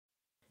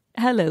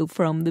Hello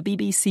from the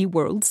BBC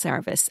World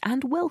Service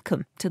and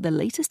welcome to the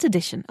latest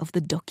edition of the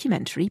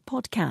Documentary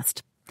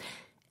Podcast.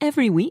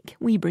 Every week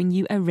we bring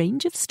you a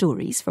range of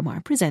stories from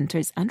our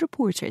presenters and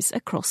reporters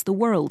across the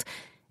world.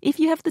 If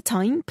you have the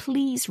time,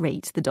 please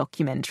rate the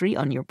documentary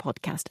on your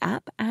podcast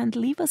app and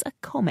leave us a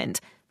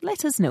comment.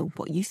 Let us know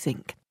what you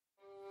think.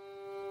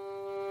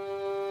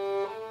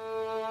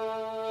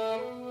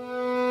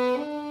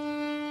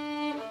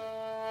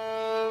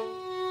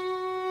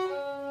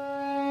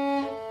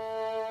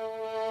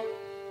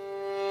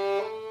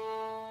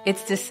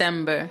 It's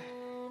December.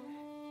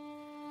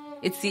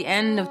 It's the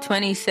end of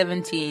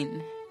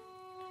 2017,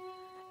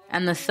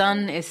 and the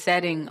sun is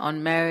setting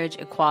on marriage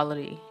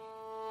equality.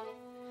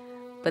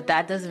 But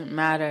that doesn't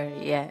matter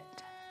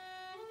yet,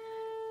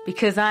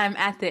 because I'm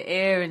at the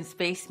Air and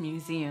Space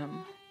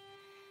Museum,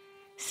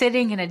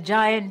 sitting in a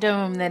giant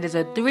dome that is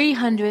a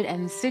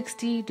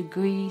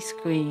 360-degree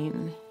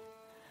screen.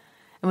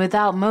 And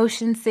without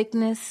motion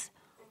sickness,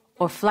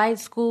 or flight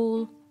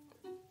school,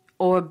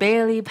 or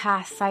barely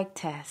passed psych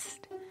test,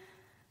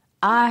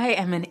 I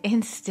am an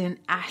instant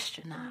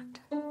astronaut,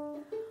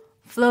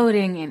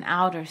 floating in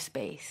outer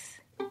space.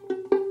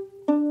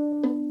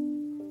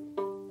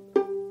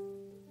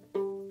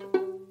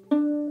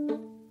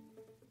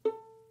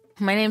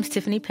 My name's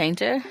Tiffany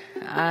Painter.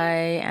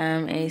 I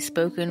am a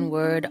spoken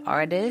word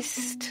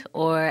artist,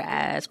 or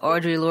as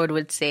Audre Lorde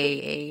would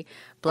say, a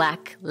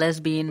black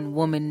lesbian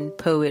woman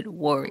poet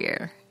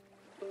warrior.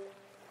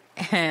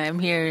 I'm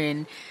here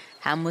in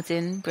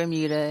Hamilton,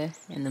 Bermuda,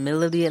 in the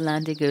middle of the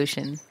Atlantic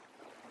Ocean.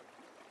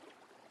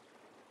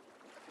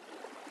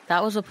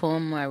 That was a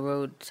poem I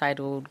wrote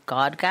titled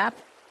God Gap.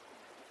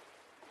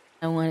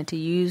 I wanted to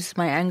use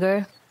my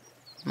anger,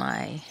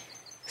 my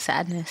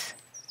sadness,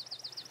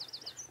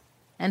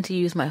 and to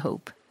use my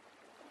hope.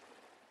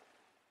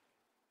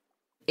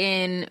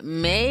 In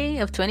May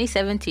of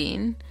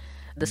 2017,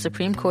 the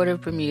Supreme Court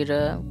of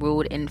Bermuda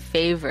ruled in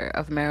favor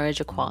of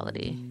marriage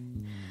equality,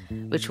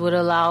 which would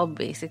allow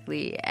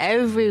basically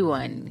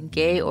everyone,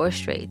 gay or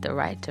straight, the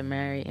right to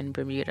marry in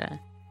Bermuda.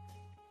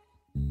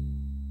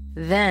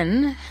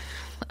 Then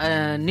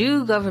a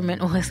new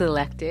government was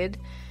elected,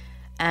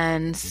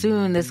 and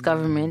soon this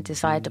government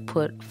decided to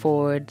put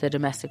forward the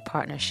Domestic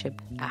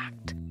Partnership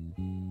Act,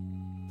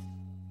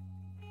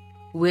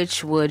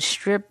 which would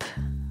strip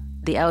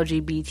the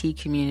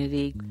LGBT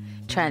community,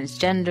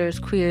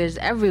 transgenders, queers,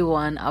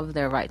 everyone of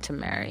their right to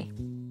marry.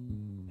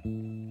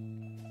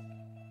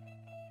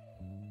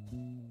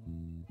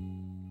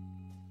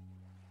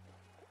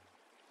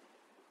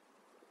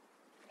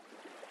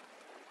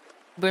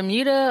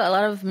 Bermuda, a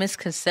lot of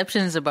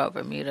misconceptions about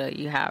Bermuda.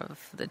 You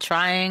have the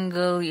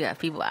triangle, you have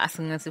people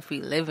asking us if we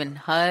live in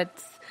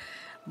huts,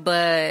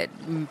 but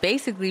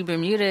basically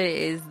Bermuda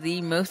is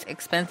the most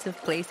expensive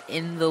place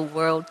in the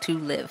world to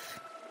live.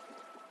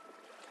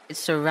 It's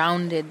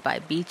surrounded by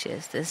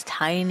beaches, this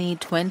tiny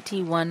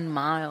 21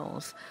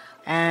 miles,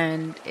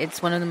 and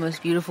it's one of the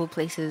most beautiful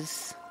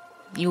places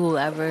you will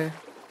ever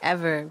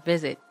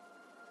visit.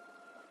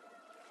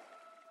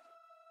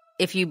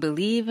 If you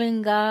believe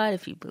in God,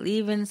 if you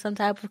believe in some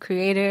type of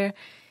creator,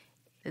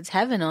 it's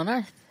heaven on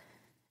earth.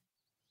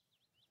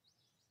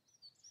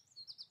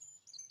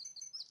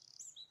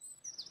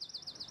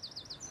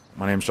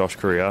 My name's Josh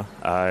Correa.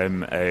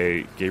 I'm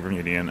a gay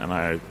Bermudian and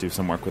I do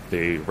some work with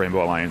the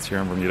Rainbow Alliance here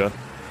in Bermuda.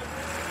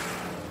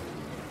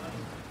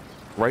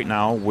 Right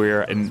now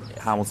we're in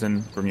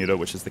Hamilton, Bermuda,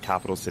 which is the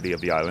capital city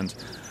of the island,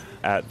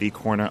 at the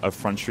corner of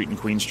Front Street and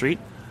Queen Street.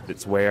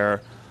 It's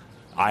where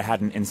I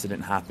had an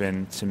incident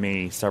happen to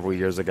me several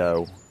years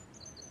ago,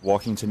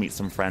 walking to meet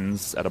some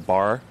friends at a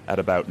bar at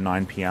about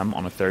 9 p.m.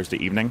 on a Thursday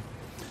evening.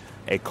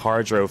 A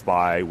car drove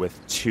by with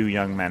two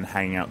young men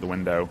hanging out the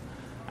window,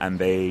 and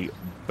they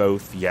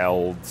both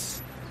yelled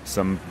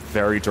some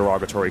very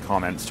derogatory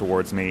comments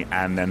towards me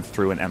and then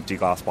threw an empty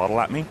glass bottle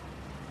at me.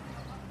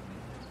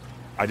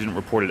 I didn't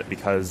report it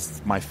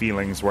because my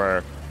feelings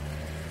were,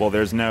 well,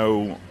 there's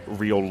no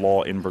real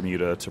law in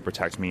Bermuda to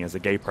protect me as a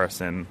gay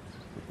person.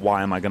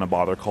 Why am I going to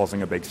bother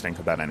causing a big stink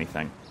about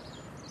anything?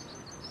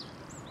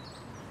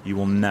 You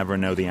will never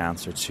know the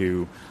answer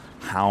to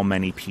how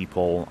many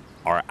people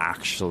are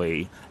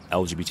actually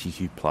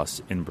LGBTQ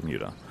plus in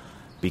Bermuda,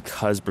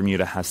 because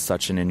Bermuda has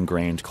such an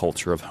ingrained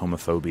culture of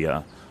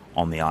homophobia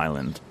on the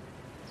island.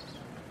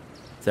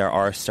 There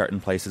are certain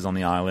places on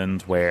the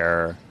island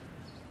where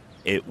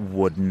it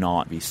would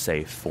not be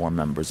safe for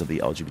members of the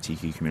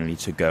LGBTQ community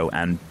to go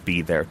and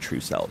be their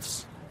true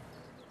selves.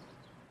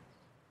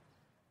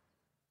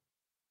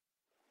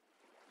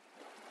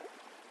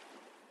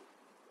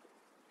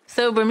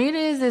 So Bermuda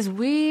is this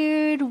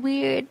weird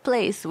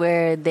place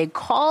where they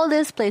call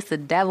this place the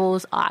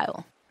Devil's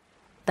Isle.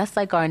 That's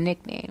like our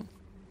nickname.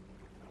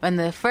 When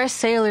the first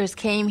sailors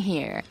came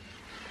here,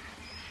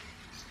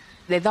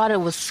 they thought it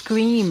was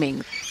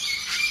screaming.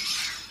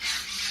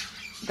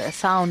 The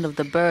sound of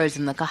the birds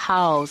and the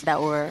cahals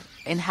that were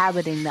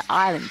inhabiting the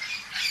island.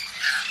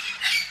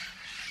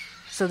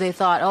 So they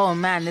thought, oh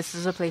man, this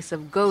is a place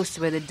of ghosts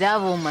where the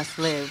devil must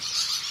live.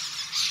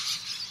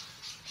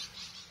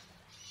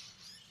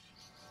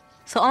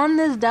 So on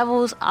this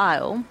Devil's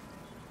Isle,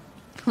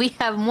 we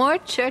have more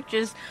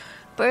churches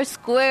per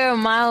square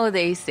mile,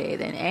 they say,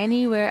 than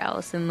anywhere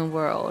else in the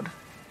world.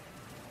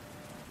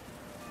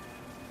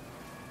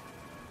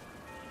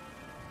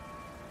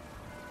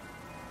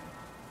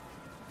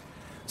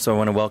 So I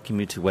want to welcome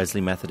you to Wesley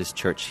Methodist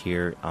Church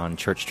here on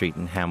Church Street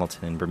in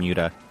Hamilton in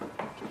Bermuda.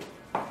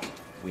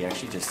 We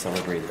actually just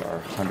celebrated our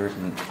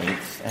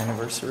 108th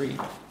anniversary.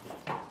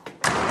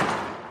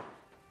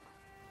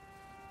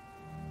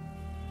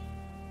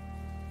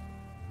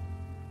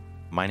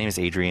 My name is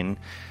Adrian,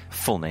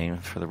 full name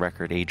for the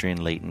record,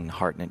 Adrian Leighton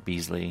Hartnett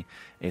Beasley.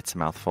 It's a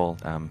mouthful.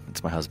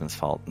 It's my husband's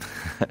fault.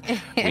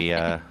 We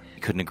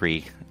couldn't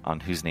agree on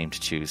whose name to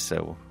choose,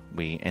 so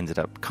we ended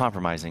up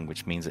compromising,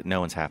 which means that no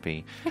one's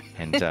happy.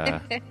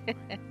 And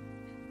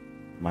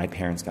my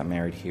parents got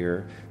married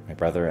here. My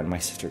brother and my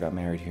sister got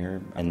married here.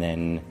 And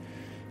then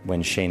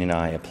when Shane and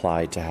I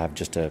applied to have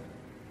just a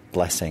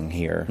blessing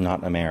here,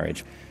 not a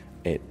marriage,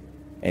 it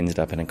ended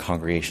up in a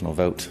congregational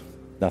vote.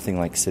 Nothing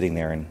like sitting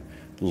there and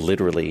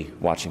literally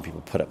watching people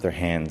put up their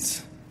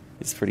hands.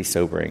 It's pretty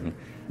sobering.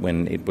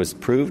 When it was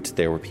proved,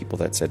 there were people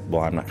that said,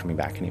 well, I'm not coming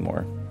back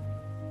anymore.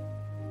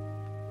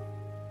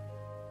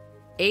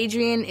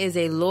 Adrian is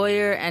a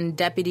lawyer and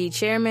deputy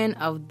chairman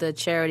of the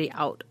charity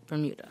Out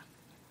Bermuda.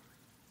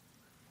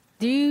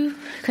 Do you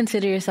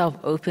consider yourself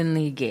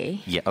openly gay?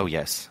 Yeah. Oh,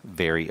 yes.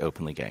 Very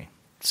openly gay.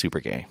 Super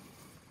gay.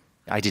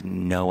 I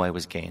didn't know I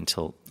was gay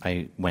until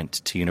I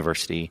went to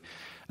university.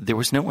 There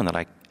was no one that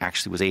I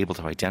actually was able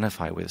to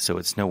identify with, so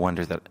it's no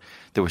wonder that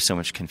there was so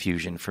much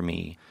confusion for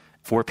me.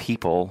 For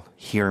people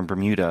here in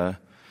Bermuda,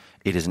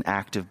 it is an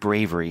act of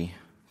bravery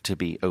to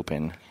be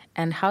open.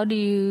 And how do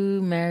you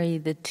marry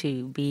the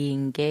two,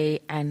 being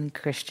gay and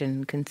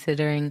Christian,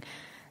 considering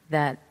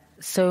that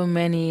so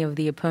many of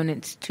the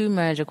opponents to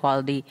marriage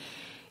equality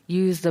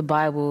use the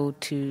Bible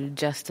to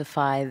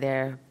justify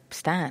their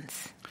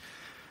stance?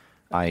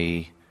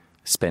 I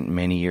spent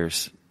many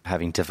years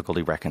having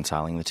difficulty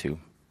reconciling the two.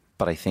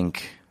 But I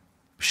think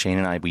Shane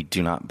and I, we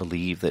do not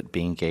believe that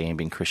being gay and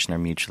being Christian are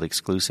mutually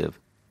exclusive.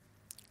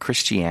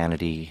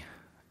 Christianity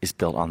is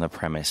built on the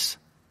premise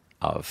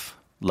of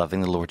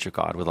loving the Lord your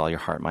God with all your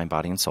heart, mind,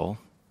 body, and soul,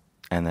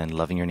 and then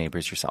loving your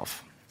neighbors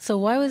yourself. So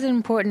why was it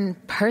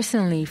important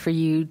personally for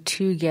you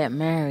to get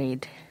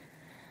married?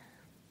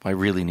 I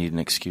really need an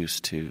excuse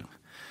to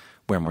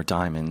wear more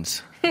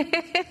diamonds,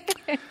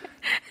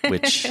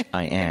 which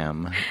I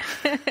am.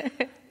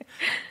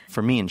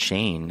 For me and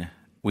Shane,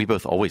 we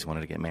both always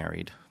wanted to get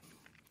married.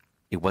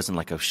 It wasn't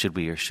like, oh, should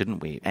we or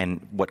shouldn't we?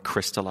 And what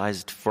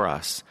crystallized for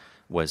us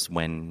was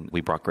when we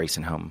brought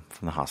Grayson home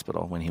from the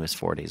hospital when he was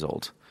 4 days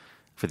old.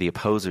 For the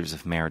opposers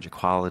of marriage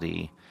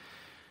equality,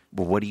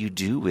 well, what do you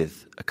do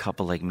with a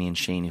couple like me and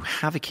Shane who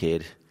have a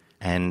kid?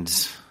 And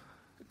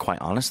quite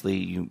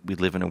honestly, we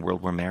live in a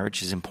world where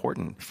marriage is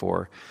important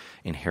for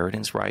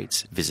inheritance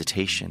rights,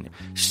 visitation,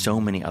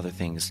 so many other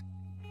things.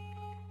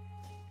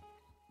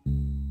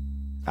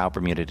 Out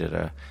Bermuda did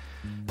a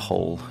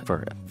poll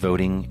for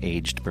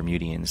voting-aged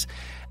Bermudians,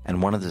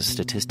 and one of the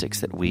statistics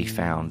that we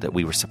found that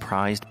we were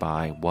surprised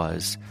by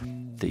was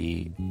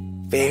the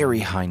very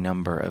high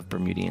number of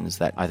Bermudians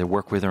that either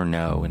work with or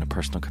know in a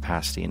personal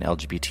capacity an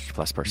LGBTQ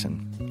plus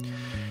person,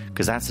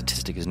 because that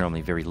statistic is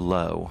normally very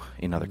low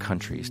in other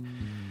countries.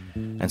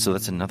 And so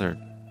that's another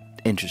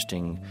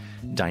interesting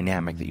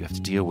dynamic that you have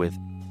to deal with.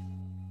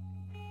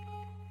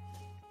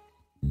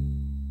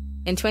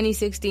 In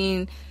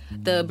 2016,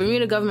 the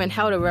Bermuda government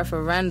held a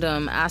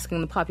referendum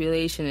asking the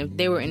population if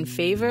they were in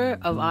favor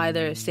of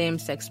either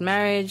same-sex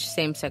marriage,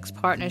 same-sex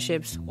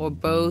partnerships, or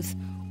both,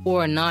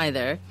 or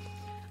neither.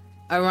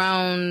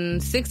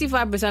 Around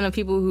 65% of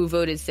people who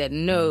voted said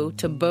no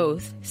to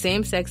both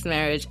same-sex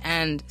marriage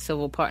and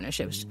civil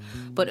partnerships.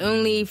 But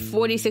only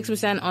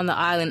 46% on the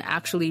island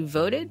actually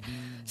voted,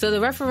 so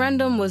the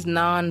referendum was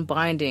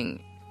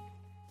non-binding.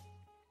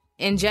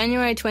 In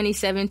January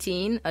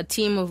 2017, a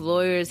team of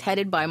lawyers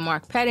headed by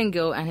Mark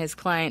Pettingill and his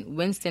client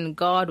Winston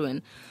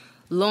Godwin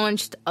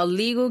launched a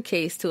legal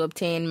case to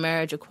obtain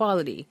marriage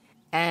equality,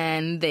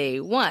 and they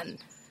won.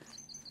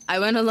 I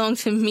went along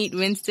to meet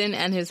Winston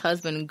and his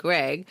husband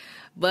Greg,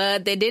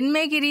 but they didn't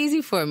make it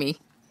easy for me.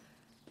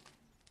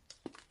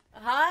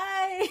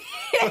 Hi!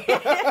 It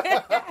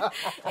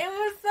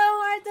was so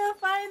hard to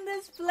find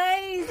this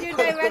place. Your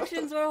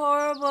directions were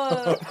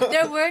horrible.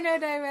 There were no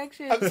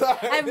directions. I'm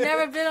sorry. I've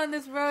never been on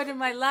this road in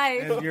my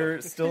life. And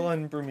you're still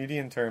on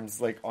Bermudian terms,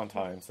 like, on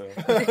time, so.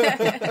 All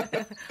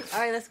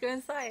right, let's go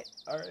inside.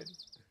 All right.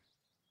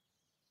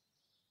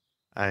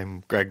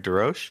 I'm Greg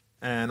DeRoche.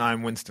 And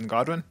I'm Winston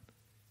Godwin.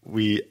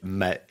 We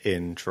met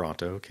in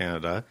Toronto,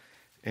 Canada,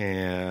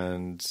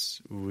 and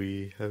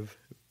we have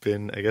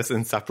been, I guess,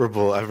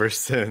 inseparable ever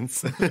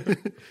since.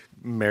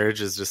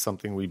 Marriage is just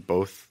something we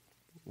both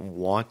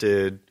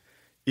wanted,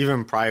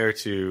 even prior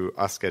to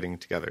us getting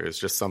together. It's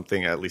just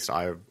something, at least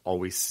I've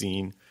always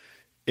seen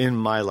in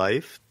my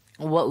life.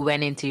 What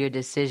went into your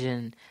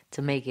decision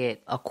to make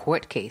it a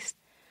court case?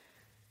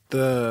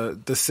 The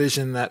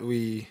decision that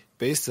we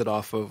based it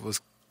off of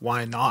was,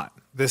 why not?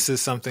 This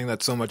is something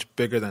that's so much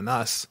bigger than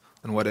us.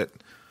 and what it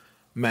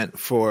meant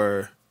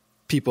for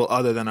people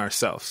other than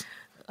ourselves.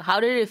 How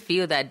did it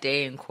feel that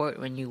day in court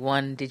when you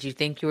won? Did you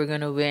think you were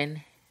going to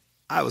win?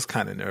 I was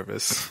kind of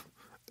nervous.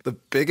 The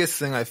biggest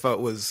thing I felt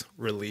was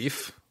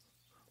relief.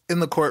 In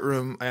the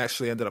courtroom, I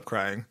actually ended up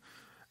crying.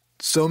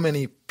 So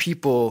many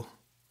people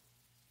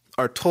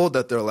are told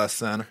that they're less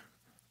than,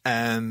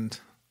 and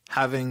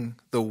having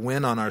the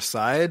win on our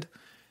side,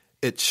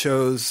 it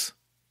shows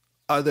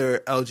other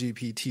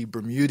LGBT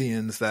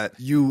Bermudians that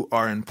you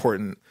are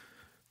important.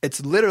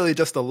 It's literally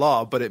just a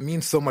law, but it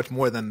means so much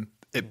more than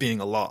it being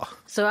a law.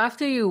 So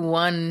after you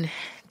won,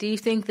 do you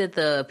think that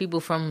the people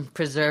from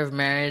Preserve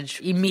Marriage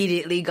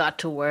immediately got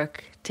to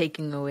work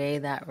taking away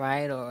that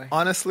right? Or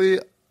honestly,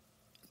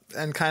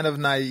 and kind of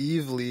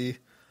naively,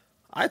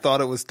 I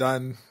thought it was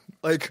done.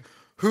 Like,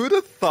 who'd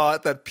have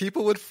thought that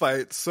people would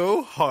fight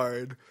so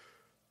hard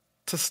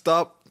to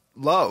stop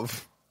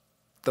love?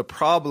 The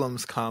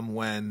problems come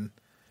when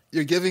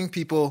you're giving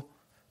people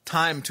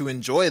time to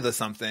enjoy the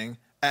something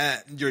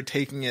and you're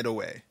taking it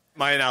away.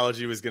 My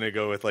analogy was going to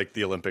go with like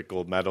the Olympic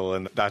gold medal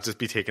and that just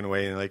be taken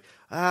away and like,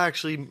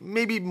 actually,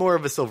 maybe more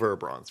of a silver or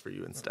bronze for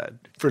you instead,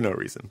 for no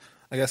reason.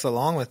 I guess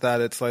along with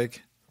that, it's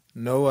like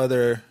no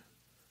other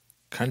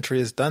country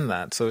has done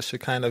that. So it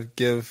should kind of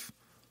give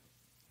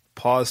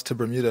pause to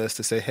Bermuda as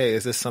to say, hey,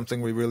 is this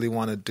something we really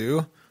want to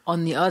do?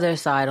 On the other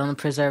side, on the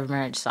Preserve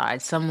Marriage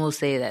side, some will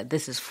say that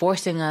this is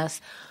forcing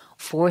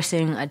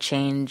a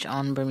change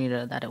on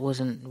Bermuda that it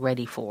wasn't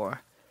ready for.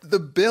 The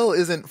bill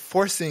isn't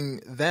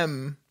forcing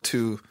them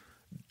to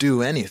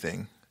do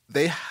anything.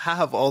 They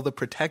have all the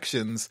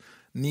protections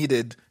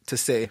needed to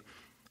say,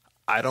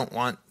 I don't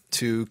want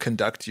to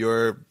conduct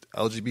your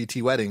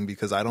LGBT wedding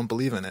because I don't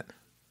believe in it.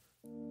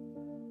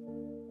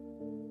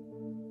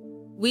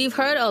 We've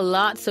heard a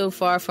lot so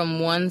far from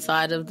one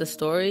side of the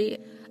story,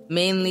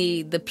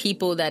 mainly the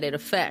people that it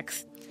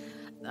affects.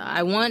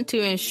 I want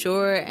to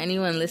ensure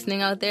anyone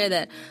listening out there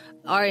that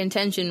our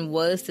intention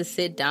was to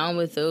sit down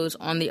with those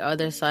on the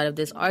other side of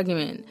this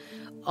argument,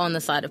 on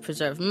the side of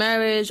preserved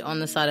marriage, on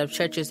the side of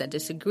churches that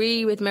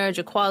disagree with marriage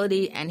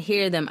equality, and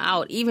hear them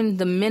out, even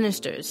the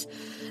ministers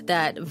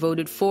that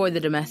voted for the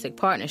Domestic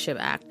Partnership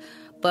Act.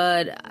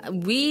 But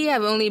we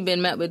have only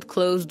been met with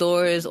closed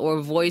doors or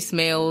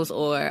voicemails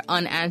or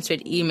unanswered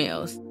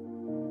emails.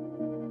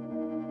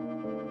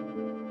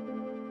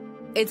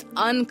 It's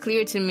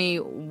unclear to me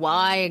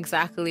why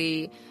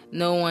exactly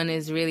no one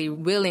is really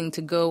willing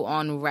to go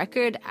on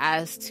record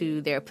as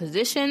to their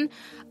position,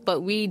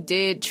 but we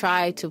did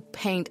try to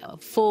paint a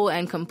full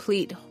and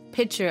complete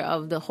picture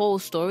of the whole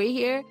story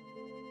here.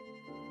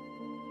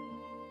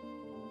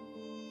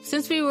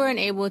 Since we weren't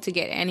able to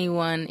get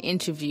anyone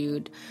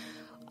interviewed,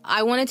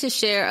 I wanted to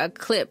share a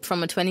clip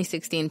from a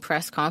 2016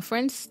 press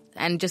conference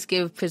and just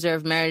give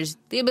Preserved Marriage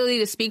the ability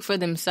to speak for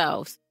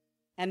themselves.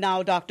 And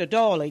now Dr.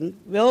 Darling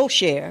will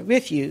share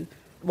with you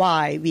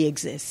why we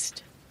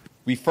exist.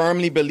 We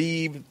firmly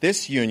believe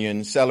this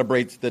union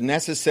celebrates the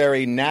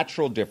necessary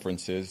natural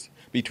differences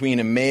between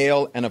a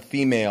male and a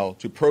female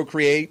to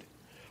procreate,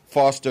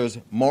 fosters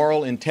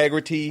moral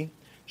integrity,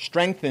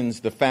 strengthens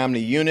the family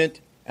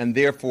unit, and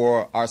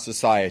therefore our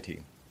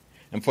society.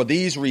 And for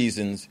these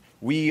reasons,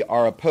 we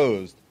are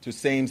opposed to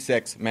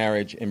same-sex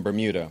marriage in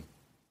Bermuda.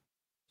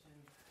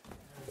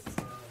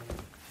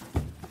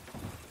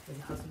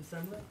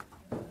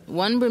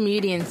 One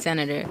Bermudian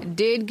senator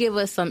did give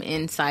us some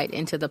insight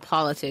into the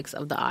politics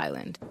of the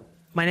island.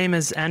 My name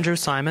is Andrew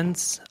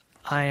Simons.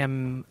 I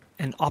am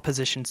an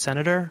opposition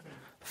senator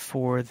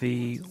for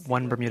the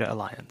One Bermuda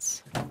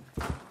Alliance.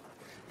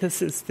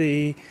 This is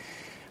the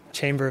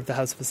chamber of the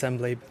House of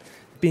Assembly.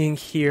 Being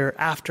here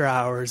after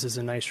hours is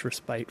a nice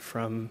respite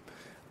from,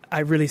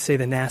 I really say,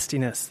 the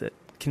nastiness that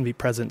can be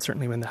present,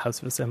 certainly when the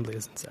House of Assembly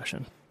is in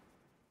session.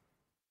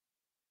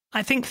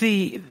 I think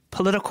the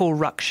political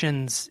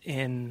ructions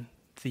in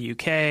the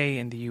UK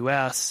and the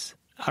US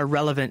are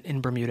relevant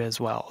in Bermuda as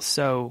well.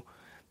 So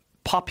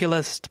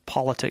populist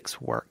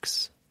politics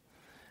works.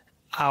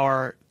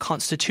 Our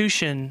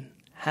constitution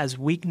has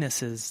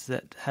weaknesses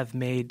that have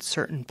made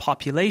certain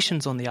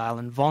populations on the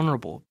island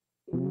vulnerable.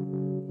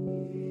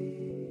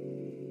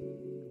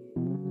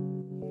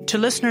 To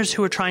listeners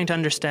who are trying to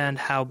understand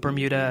how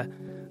Bermuda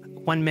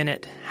 1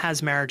 minute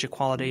has marriage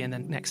equality and the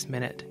next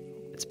minute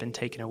it's been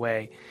taken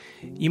away,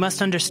 you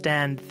must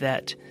understand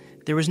that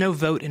there was no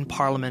vote in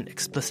Parliament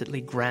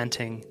explicitly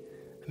granting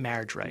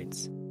marriage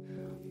rights.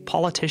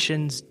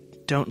 Politicians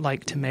don't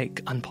like to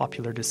make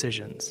unpopular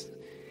decisions.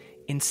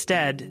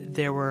 Instead,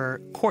 there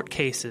were court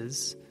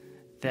cases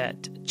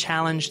that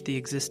challenged the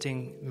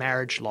existing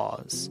marriage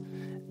laws,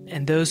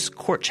 and those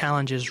court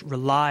challenges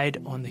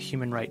relied on the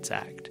Human Rights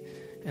Act.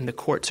 And the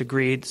courts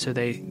agreed, so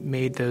they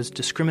made those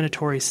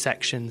discriminatory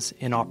sections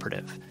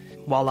inoperative.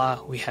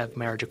 Voila, we have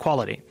marriage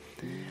equality.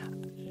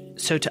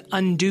 So to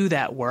undo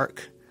that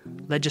work,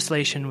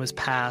 legislation was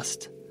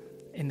passed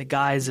in the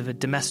guise of a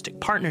Domestic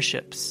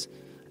Partnerships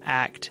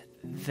Act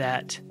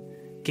that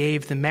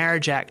gave the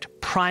Marriage Act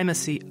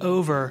primacy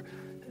over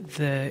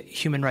the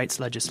human rights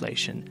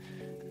legislation.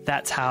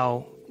 That's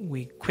how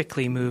we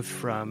quickly moved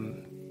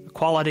from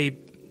equality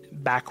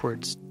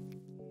backwards.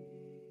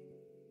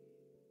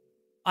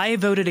 I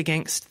voted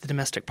against the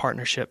domestic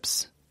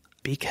partnerships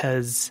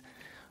because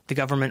the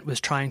government was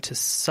trying to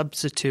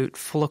substitute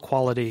full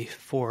equality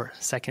for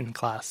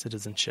second-class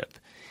citizenship.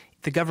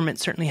 The government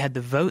certainly had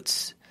the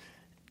votes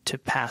to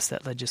pass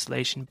that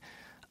legislation,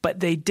 but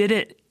they did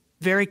it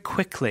very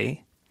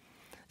quickly.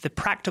 The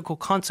practical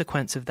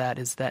consequence of that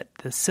is that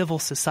the civil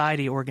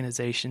society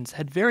organizations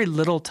had very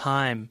little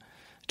time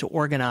to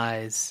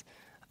organize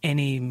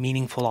any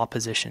meaningful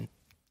opposition.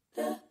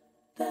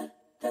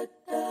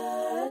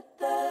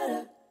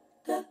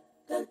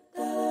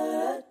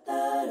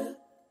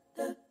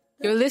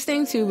 You're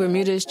listening to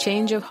Bermuda's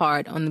Change of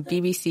Heart on the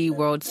BBC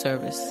World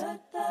Service.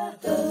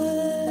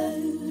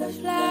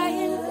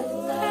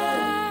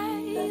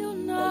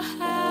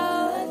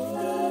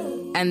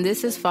 And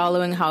this is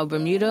following how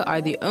Bermuda are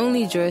the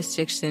only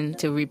jurisdiction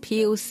to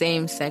repeal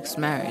same-sex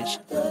marriage.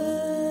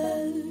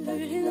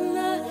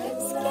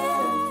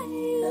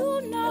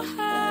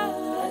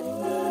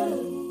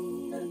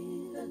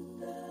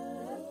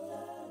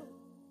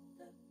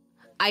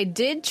 I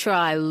did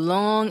try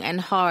long and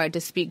hard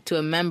to speak to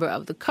a member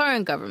of the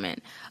current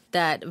government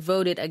that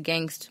voted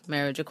against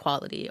marriage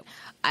equality.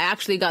 I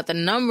actually got the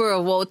number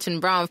of Walton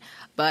Brown,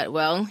 but,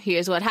 well,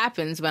 here's what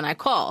happens when I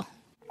call.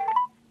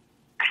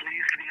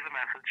 Please leave a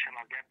message and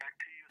I'll get back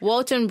to you.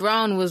 Walton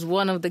Brown was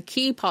one of the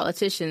key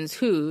politicians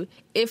who,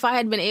 if I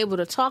had been able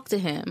to talk to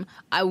him,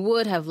 I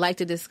would have liked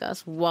to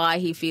discuss why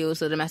he feels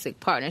the Domestic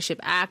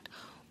Partnership Act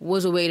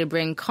was a way to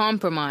bring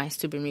compromise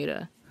to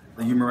Bermuda.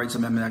 The Human Rights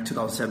Amendment Act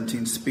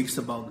 2017 speaks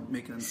about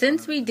making...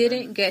 Since we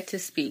didn't get to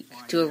speak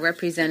to a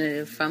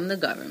representative from the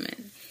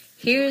government,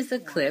 here is a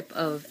clip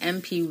of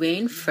MP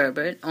Wayne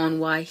Ferbert on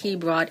why he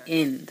brought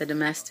in the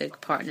domestic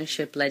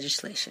partnership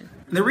legislation.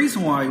 The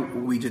reason why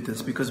we did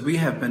this, because we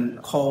have been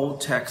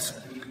called, text,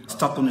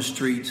 stopped on the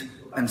street,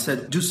 and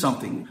said, do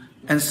something.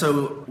 And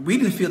so we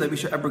didn't feel that we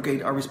should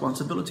abrogate our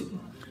responsibility.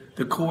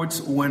 The courts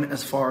went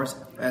as far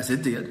as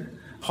it did.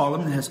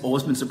 Parliament has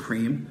always been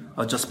supreme,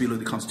 just below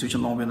the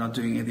Constitution, long we're not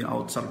doing anything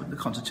outside of the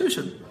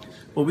Constitution.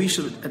 But we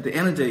should, at the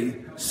end of the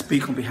day,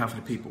 speak on behalf of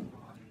the people.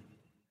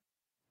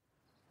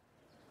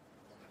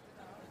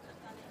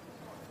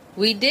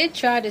 We did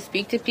try to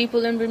speak to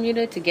people in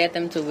Bermuda to get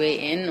them to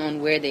weigh in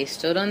on where they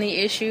stood on the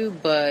issue,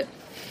 but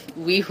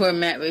we were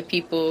met with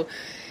people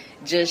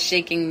just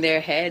shaking their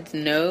heads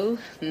no,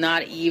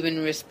 not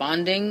even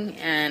responding,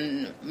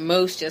 and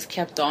most just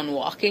kept on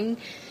walking,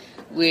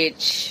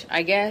 which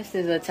I guess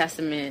is a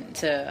testament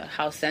to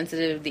how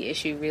sensitive the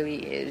issue really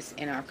is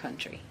in our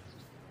country.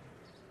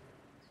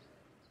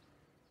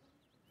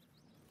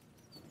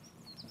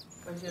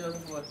 What you looking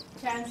for?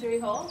 Chancery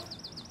Hall?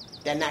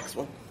 The next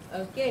one.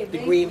 Okay, the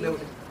green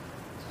building.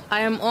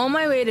 I am on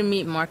my way to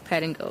meet Mark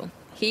Pettingill.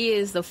 He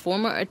is the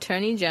former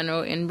Attorney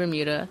General in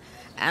Bermuda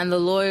and the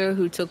lawyer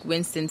who took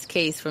Winston's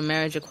case for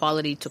marriage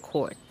equality to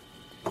court.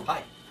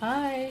 Hi.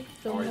 Hi.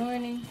 Good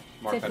morning.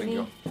 Mark Tiffany.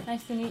 Pettingill.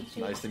 Nice to meet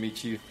you. Nice to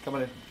meet you. Come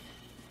on in.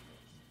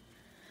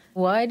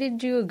 Why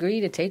did you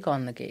agree to take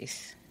on the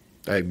case?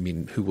 I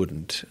mean, who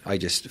wouldn't? I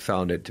just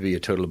found it to be a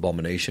total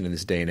abomination in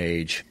this day and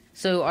age.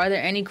 So are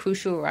there any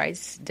crucial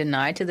rights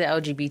denied to the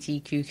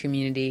LGBTQ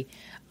community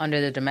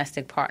under the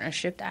Domestic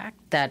Partnership Act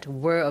that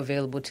were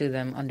available to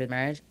them under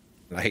marriage?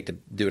 I hate to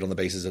do it on the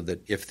basis of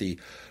that if the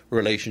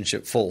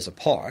relationship falls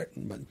apart,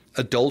 but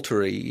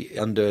adultery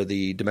under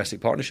the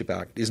Domestic Partnership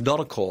Act is not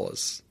a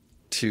cause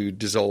to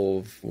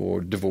dissolve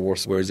or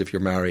divorce, whereas if you're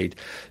married,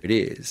 it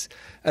is.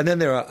 And then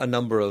there are a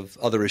number of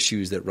other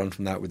issues that run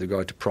from that with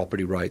regard to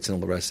property rights and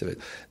all the rest of it.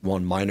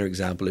 One minor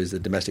example is the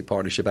Domestic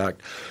Partnership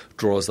Act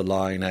draws the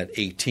line at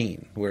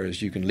 18,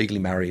 whereas you can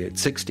legally marry at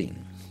 16.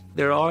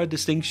 There are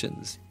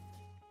distinctions.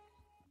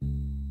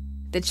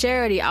 The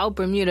charity Out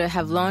Bermuda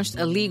have launched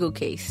a legal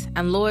case,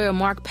 and lawyer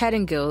Mark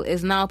Pettingill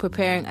is now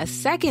preparing a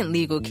second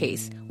legal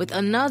case with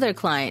another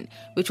client,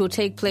 which will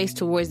take place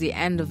towards the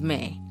end of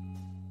May.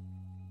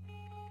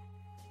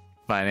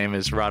 My name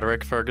is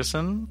Roderick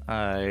Ferguson.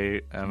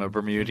 I am a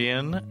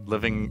Bermudian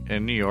living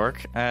in New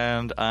York,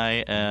 and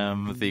I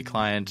am the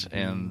client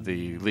in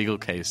the legal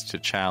case to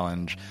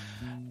challenge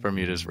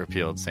Bermuda's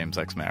repealed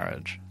same-sex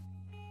marriage.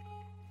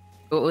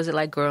 What was it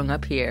like growing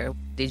up here?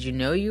 Did you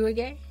know you were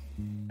gay?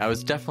 I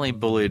was definitely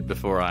bullied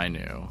before I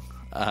knew.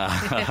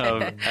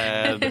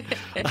 And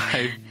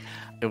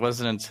it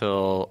wasn't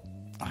until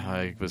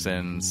I was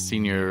in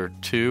senior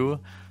 2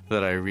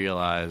 that I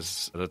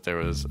realized that there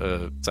was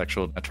a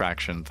sexual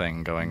attraction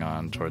thing going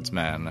on towards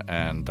men,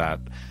 and that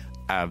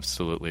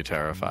absolutely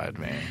terrified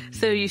me.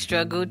 So you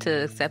struggled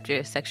to accept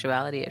your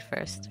sexuality at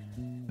first?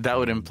 That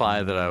would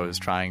imply that I was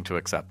trying to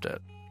accept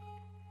it.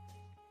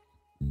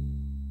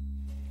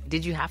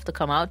 Did you have to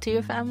come out to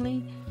your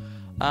family?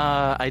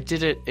 I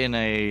did it in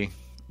I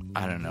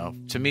don't know.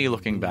 To me,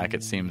 looking back,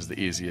 it seems the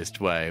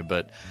easiest way,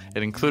 but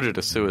it included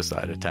a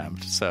suicide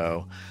attempt.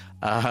 So,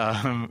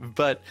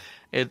 but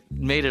it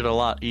made it a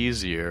lot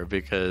easier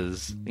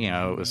because,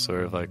 it was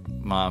sort of like,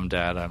 Mom,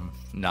 Dad, I'm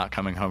not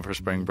coming home for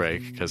spring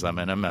break because I'm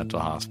in a mental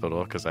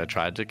hospital because I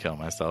tried to kill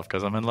myself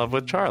because I'm in love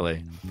with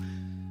Charlie.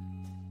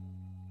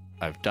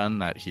 I've done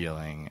that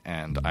healing,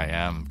 and I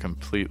am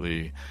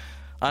completely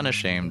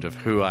unashamed of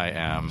who I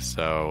am,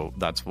 so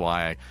that's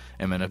why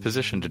I am in a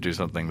position to do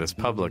something this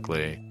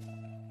publicly.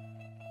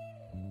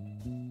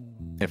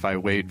 If I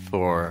wait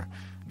for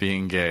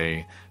being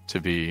gay to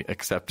be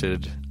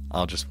accepted,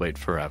 I'll just wait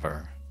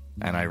forever.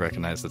 And I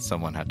recognize that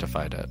someone had to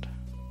fight it.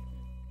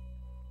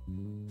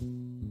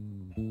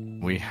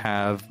 We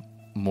have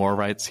more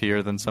rights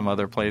here than some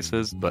other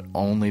places, but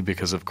only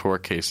because of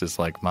court cases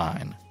like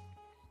mine.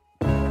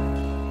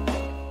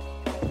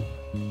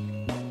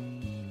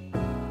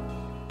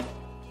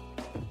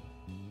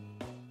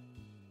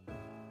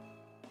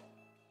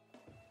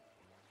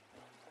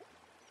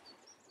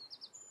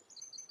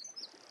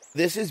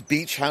 This is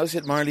Beach House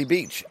at Marley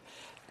Beach.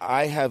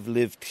 I have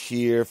lived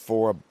here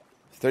for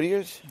 30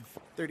 years?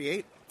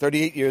 38.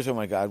 38 years, oh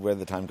my God, where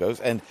the time goes.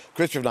 And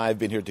Christopher and I have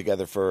been here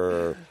together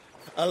for...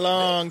 A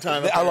long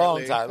time. A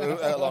long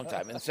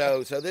time. And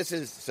so this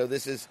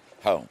is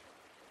home.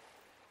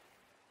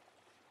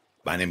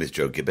 My name is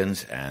Joe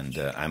Gibbons, and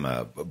I'm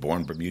a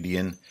born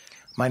Bermudian.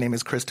 My name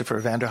is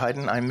Christopher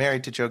Vanderheiden. I'm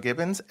married to Joe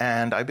Gibbons,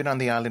 and I've been on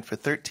the island for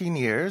 13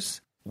 years.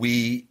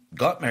 We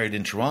got married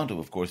in Toronto,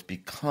 of course,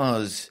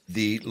 because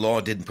the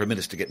law didn't permit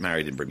us to get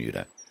married in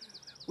Bermuda.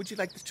 Would you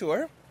like the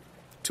tour?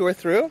 Tour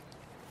through?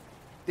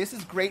 This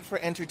is great for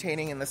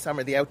entertaining in the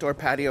summer, the outdoor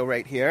patio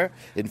right here.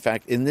 In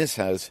fact, in this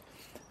house,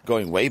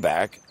 going way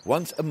back,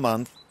 once a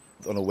month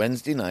on a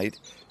Wednesday night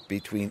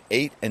between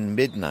 8 and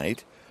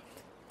midnight,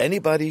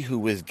 anybody who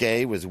was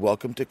gay was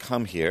welcome to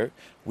come here.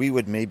 We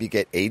would maybe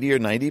get 80 or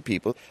 90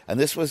 people, and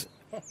this was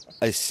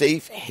a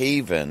safe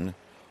haven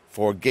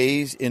for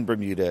gays in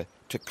Bermuda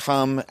to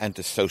come and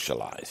to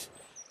socialize.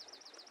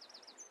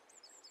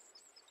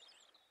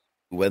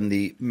 When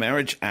the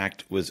Marriage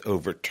Act was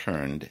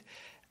overturned,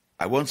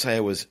 I won't say I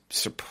was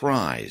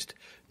surprised.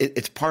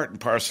 It's part and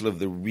parcel of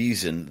the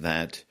reason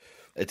that,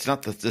 it's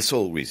not the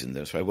sole reason,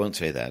 though, so I won't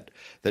say that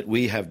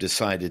we have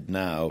decided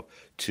now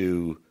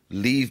to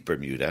leave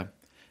Bermuda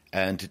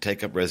and to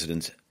take up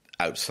residence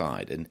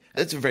outside. And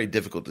it's a very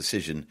difficult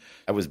decision.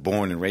 I was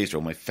born and raised here,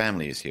 all my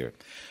family is here.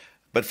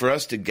 But for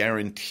us to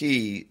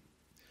guarantee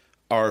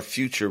our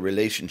future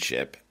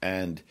relationship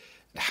and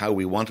how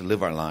we want to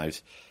live our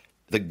lives,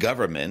 the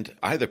government,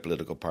 either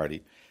political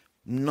party,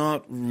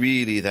 not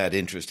really that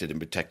interested in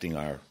protecting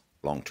our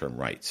long-term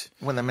rights.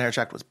 When the Marriage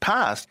Act was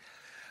passed,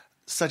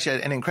 such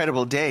an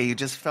incredible day, you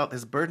just felt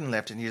this burden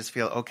lift, and you just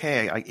feel,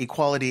 okay,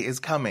 equality is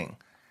coming.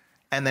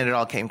 And then it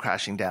all came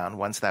crashing down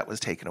once that was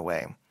taken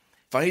away.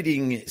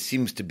 Fighting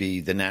seems to be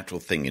the natural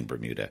thing in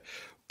Bermuda.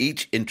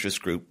 Each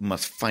interest group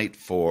must fight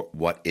for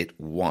what it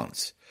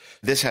wants.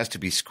 This has to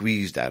be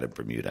squeezed out of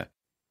Bermuda.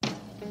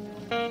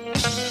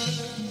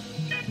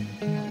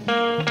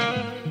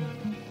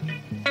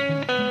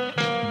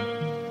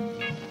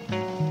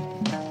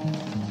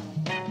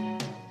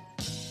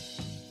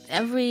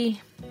 Every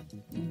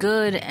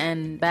good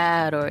and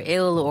bad or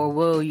ill or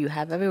woe you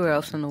have everywhere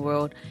else in the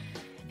world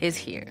is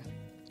here.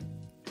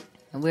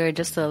 And we're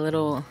just a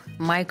little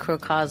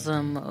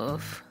microcosm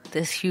of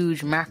this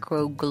huge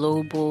macro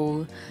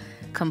global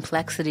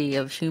complexity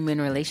of human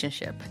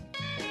relationship.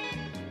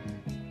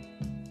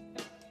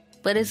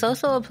 But it's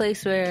also a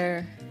place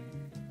where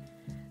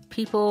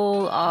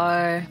people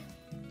are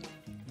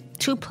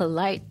too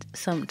polite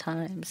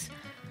sometimes.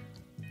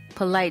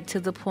 Polite to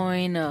the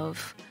point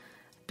of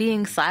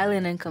being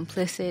silent and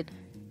complicit.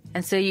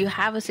 And so you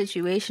have a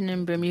situation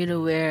in Bermuda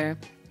where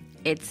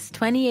it's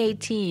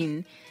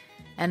 2018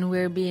 and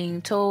we're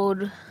being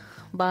told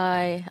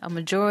by a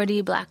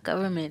majority black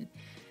government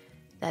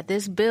that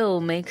this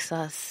bill makes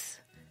us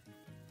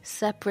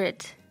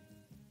separate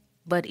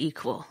but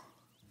equal.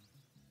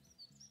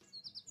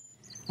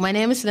 My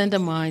name is Linda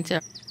Mines.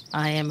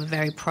 I am a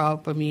very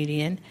proud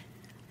Bermudian,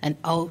 an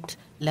out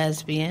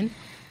lesbian.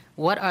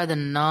 What are the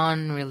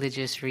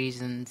non-religious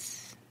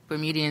reasons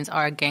Bermudians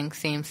are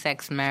against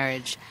same-sex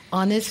marriage?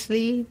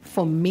 Honestly,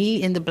 for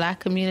me in the black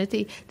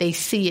community, they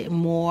see it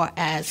more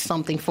as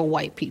something for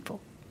white people,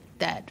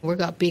 that we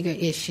got bigger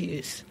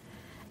issues.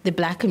 The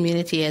black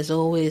community has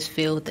always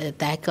felt that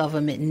that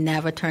government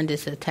never turned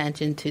its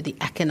attention to the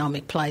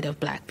economic plight of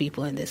black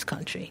people in this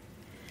country.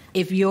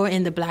 If you're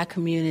in the black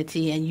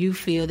community and you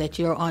feel that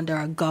you're under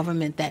a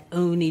government that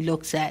only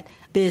looks at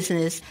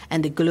business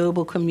and the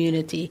global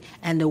community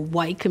and the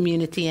white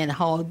community and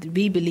how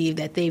we believe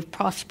that they've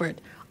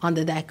prospered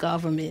under that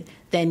government,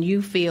 then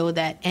you feel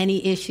that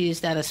any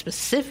issues that are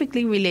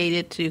specifically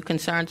related to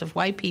concerns of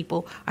white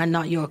people are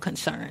not your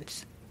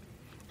concerns.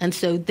 And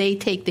so they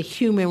take the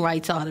human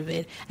rights out of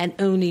it and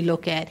only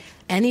look at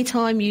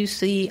anytime you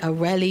see a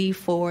rally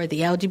for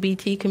the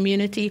LGBT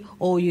community,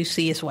 all you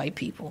see is white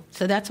people.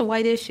 So that's a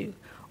white issue.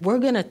 We're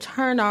going to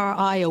turn our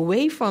eye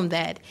away from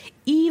that,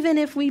 even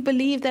if we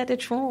believe that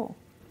it's wrong.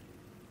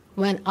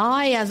 When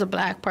I, as a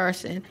black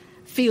person,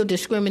 feel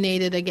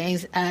discriminated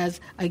against as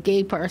a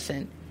gay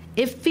person,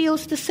 it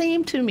feels the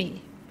same to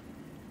me.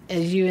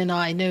 As you and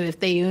I know, if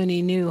they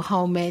only knew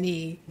how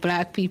many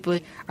black people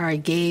are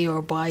gay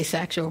or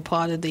bisexual or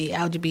part of the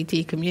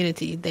LGBT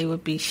community, they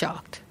would be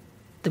shocked.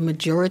 the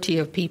majority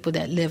of people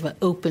that live an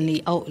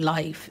openly out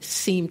life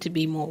seem to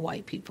be more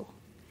white people.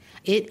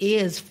 It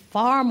is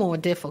far more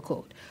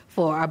difficult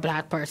for a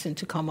black person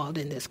to come out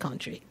in this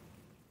country.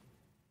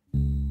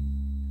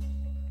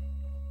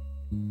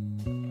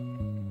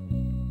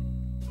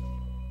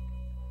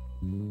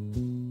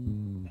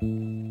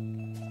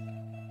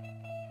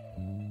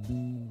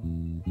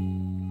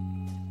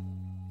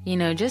 You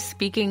know, just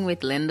speaking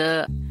with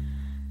Linda,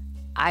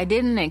 I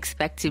didn't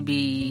expect to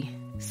be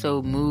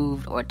so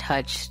moved or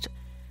touched.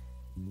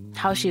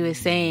 How she was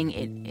saying,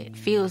 it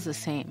feels the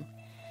same.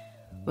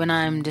 When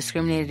I'm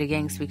discriminated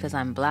against because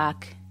I'm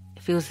black,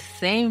 it feels the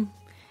same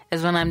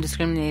as when I'm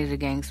discriminated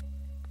against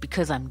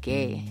because I'm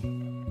gay.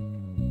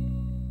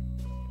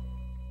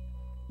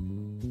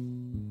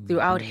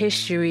 Throughout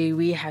history,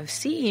 we have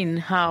seen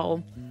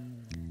how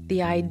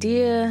the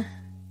idea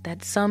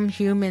that some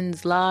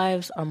humans'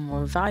 lives are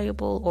more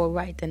valuable or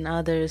right than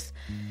others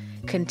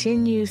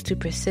continues to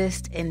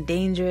persist in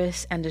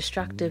dangerous and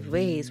destructive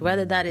ways,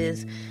 whether that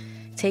is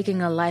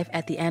taking a life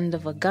at the end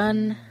of a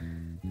gun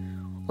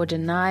or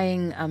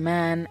denying a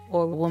man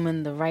or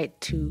woman the right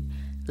to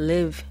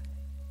live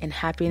in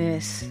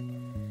happiness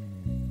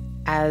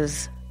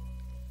as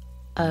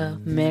a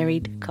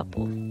married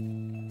couple.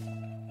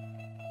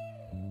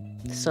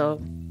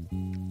 So,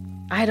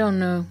 I don't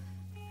know.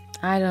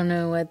 I don't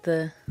know what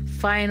the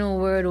final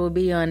word will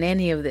be on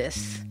any of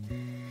this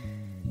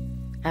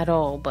at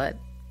all, but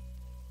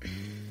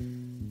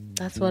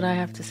that's what I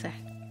have to say.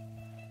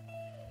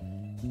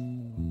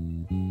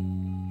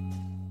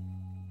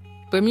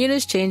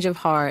 Bermuda's Change of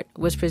Heart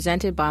was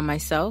presented by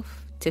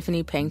myself,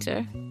 Tiffany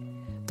Painter.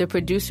 The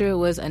producer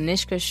was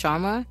Anishka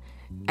Sharma,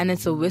 and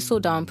it's a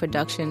Whistle Down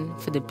production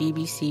for the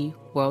BBC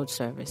World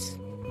Service.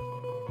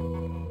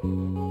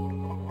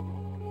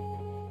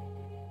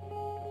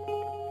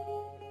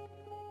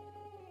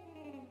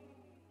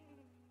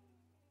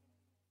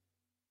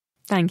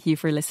 Thank you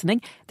for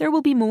listening. There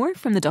will be more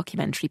from the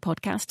documentary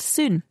podcast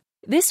soon.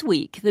 This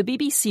week, the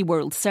BBC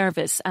World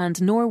Service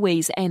and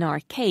Norway's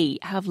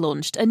NRK have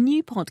launched a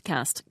new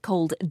podcast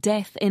called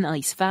Death in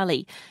Ice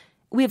Valley.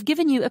 We have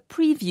given you a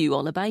preview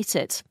all about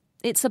it.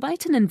 It's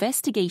about an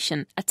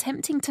investigation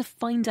attempting to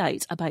find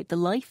out about the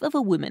life of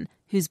a woman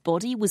whose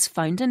body was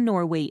found in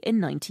Norway in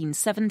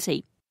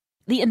 1970.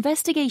 The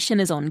investigation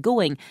is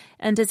ongoing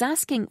and is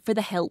asking for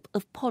the help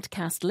of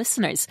podcast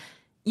listeners.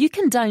 You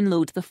can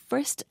download the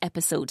first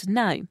episode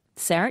now.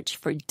 Search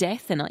for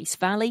Death in Ice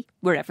Valley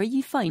wherever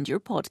you find your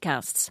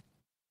podcasts.